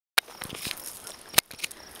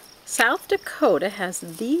South Dakota has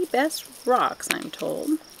the best rocks, I'm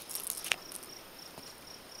told.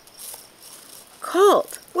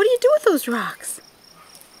 Colt, what do you do with those rocks?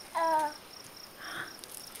 Are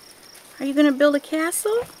you going to build a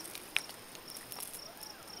castle?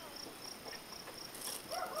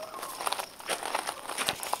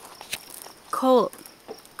 Colt,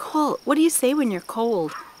 what do you say when you're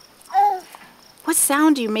cold? What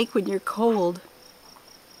sound do you make when you're cold?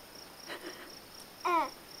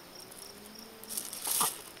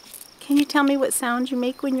 Can you tell me what sound you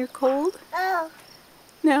make when you're cold?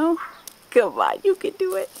 No? Come on, you can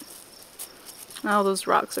do it. Oh, those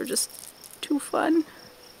rocks are just too fun.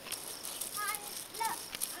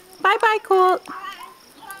 Bye-bye, Colt.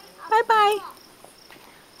 Bye-bye.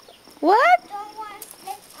 What?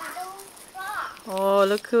 Oh,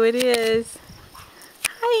 look who it is.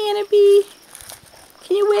 Hi, Anna B.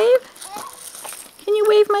 Can you wave? Can you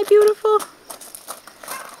wave, my beautiful?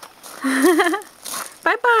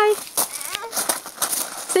 Bye-bye.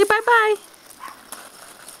 Say bye-bye.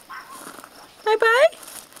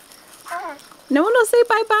 Bye-bye? No one will say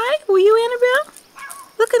bye-bye? Will you, Annabelle?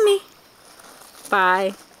 Look at me.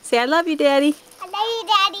 Bye. Say, I love you, Daddy.